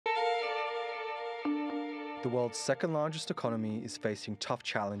The world's second largest economy is facing tough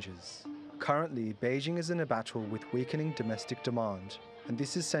challenges. Currently, Beijing is in a battle with weakening domestic demand, and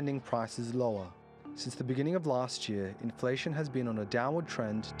this is sending prices lower. Since the beginning of last year, inflation has been on a downward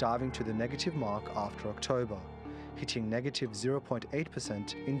trend, diving to the negative mark after October, hitting negative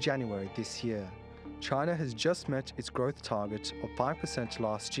 0.8% in January this year. China has just met its growth target of 5%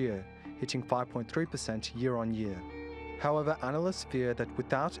 last year, hitting 5.3% year-on-year. However, analysts fear that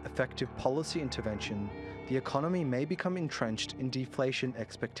without effective policy intervention, the economy may become entrenched in deflation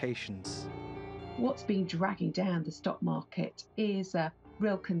expectations. What's been dragging down the stock market is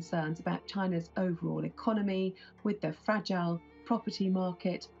real concerns about China's overall economy, with the fragile property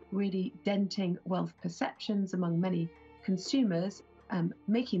market really denting wealth perceptions among many consumers,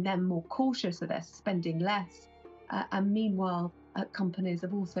 making them more cautious, so they're spending less. And meanwhile, companies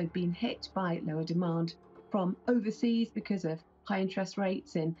have also been hit by lower demand from overseas because of high interest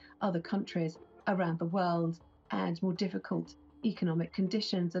rates in other countries around the world and more difficult economic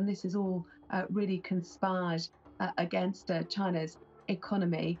conditions. And this is all really conspired against China's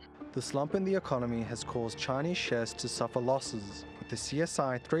economy. The slump in the economy has caused Chinese shares to suffer losses, with the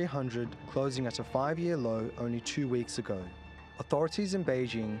CSI 300 closing at a 5-year low only 2 weeks ago. Authorities in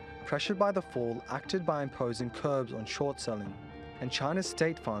Beijing, pressured by the fall, acted by imposing curbs on short selling, and China's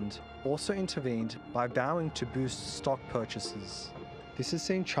state fund also intervened by vowing to boost stock purchases. This has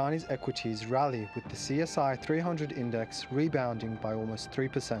seen Chinese equities rally, with the CSI 300 index rebounding by almost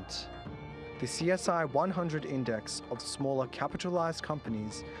 3%. The CSI 100 index of smaller capitalized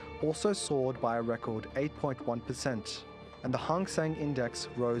companies also soared by a record 8.1%, and the Hang Seng index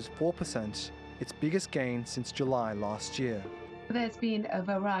rose 4%, its biggest gain since July last year. There's been a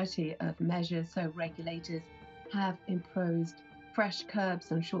variety of measures, so regulators have imposed fresh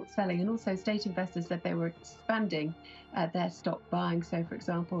curbs on short selling, and also state investors said they were expanding their stock buying. So, for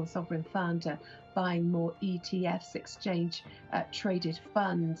example, a sovereign fund buying more ETFs, exchange traded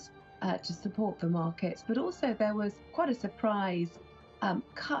funds, to support the markets. But also there was quite a surprise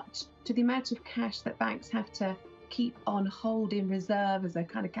cut to the amount of cash that banks have to keep on hold in reserve as a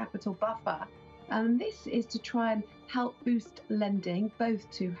kind of capital buffer. And this is to try and help boost lending both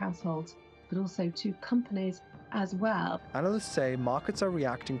to households but also to companies as well. Analysts say markets are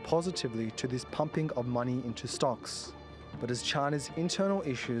reacting positively to this pumping of money into stocks. But as China's internal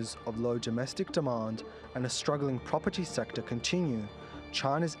issues of low domestic demand and a struggling property sector continue,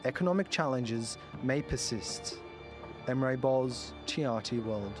 China's economic challenges may persist. Emre Boz, TRT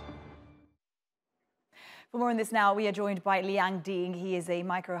World. For more on this now, we are joined by Liang Ding. He is a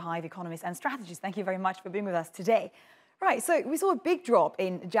micro-hive economist and strategist. Thank you very much for being with us today. Right, so we saw a big drop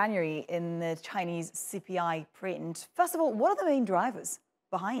in January in the Chinese CPI print. First of all, what are the main drivers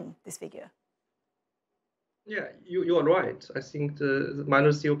behind this figure? Yeah, you are right. I think the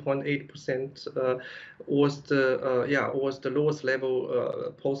minus 0.8% was the lowest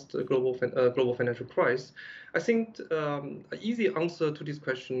level post global financial crisis. I think an easy answer to this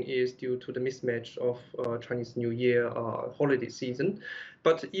question is due to the mismatch of Chinese New Year holiday season.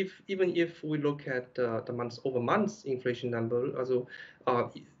 But even if we look at the month-over-month inflation number, also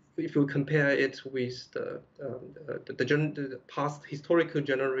if you compare it with the past historical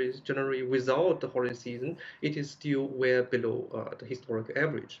January without the holiday season, it is still well below the historical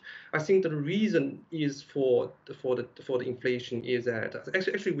average. I think the reason is for the inflation is that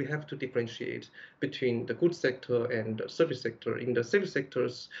actually we have to differentiate between the goods sector and the service sector. In the service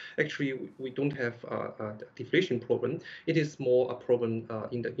sectors, actually we don't have a deflation problem. It is more a problem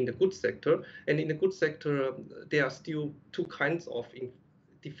in the goods sector, and in the goods sector there are still two kinds of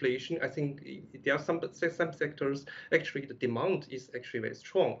deflation. I think there are some sectors actually the demand is actually very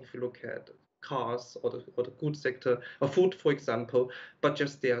strong. If you look at cars or the goods sector, or food, for example, but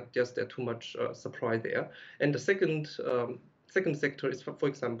just there too much supply there. And the second sector is, for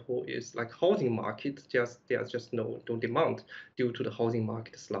example, is like housing market. There's just no demand due to the housing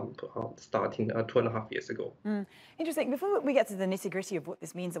market slump starting 2.5 years ago. Interesting. Before we get to the nitty-gritty of what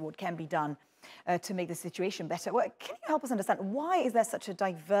this means and what can be done to make the situation better, can you help us understand why is there such a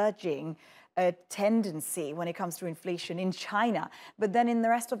diverging tendency when it comes to inflation in China, but then in the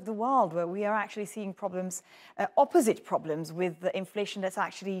rest of the world where we are actually seeing problems, opposite problems with the inflation that's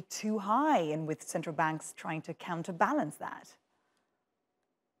actually too high and with central banks trying to counterbalance that?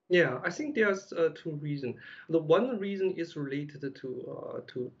 Yeah, I think there's two reasons. The one reason is related to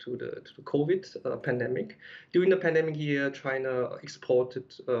the COVID pandemic. During the pandemic year, China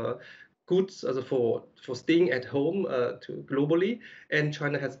exported goods for staying at home to globally, and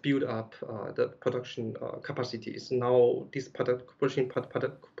China has built up the production capacities. Now this production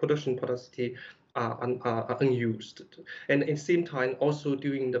capacity are unused. And at the same time, also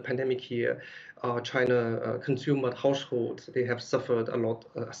during the pandemic year, China consumer households, they have suffered a lot,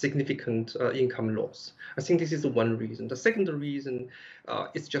 significant income loss. I think this is one reason. The second reason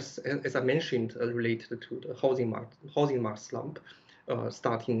is just, as I mentioned, related to the housing market slump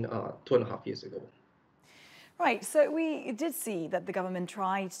starting 2.5 years ago. Right, so we did see that the government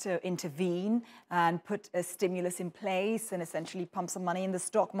tried to intervene and put a stimulus in place and essentially pump some money in the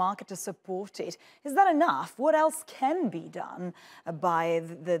stock market to support it. Is that enough? What else can be done by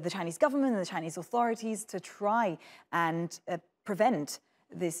the Chinese government and the Chinese authorities to try and prevent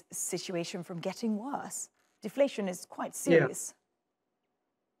this situation from getting worse? Deflation is quite serious.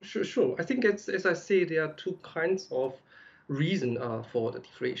 Yeah. Sure. I think as I say, there are two kinds of reason for the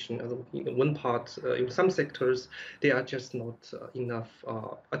deflation. One part, in some sectors, they are just not enough.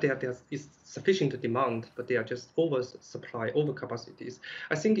 There is sufficient demand, but they are just oversupply, overcapacities.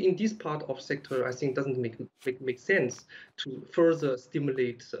 I think in this part of sector, I think doesn't make sense to further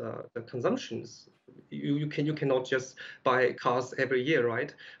stimulate the consumptions. You cannot just buy cars every year,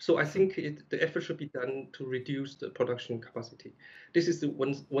 right? So I think the effort should be done to reduce the production capacity. This is the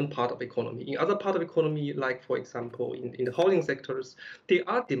one part of economy. In other part of economy, like for example, in the housing sectors, there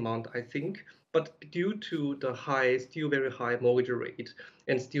are demand, I think, but due to the still very high mortgage rate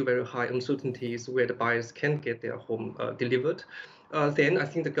and still very high uncertainties where the buyers can't get their home delivered, then I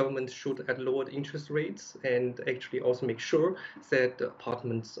think the government should add lower interest rates and actually also make sure that the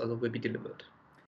apartments will be delivered.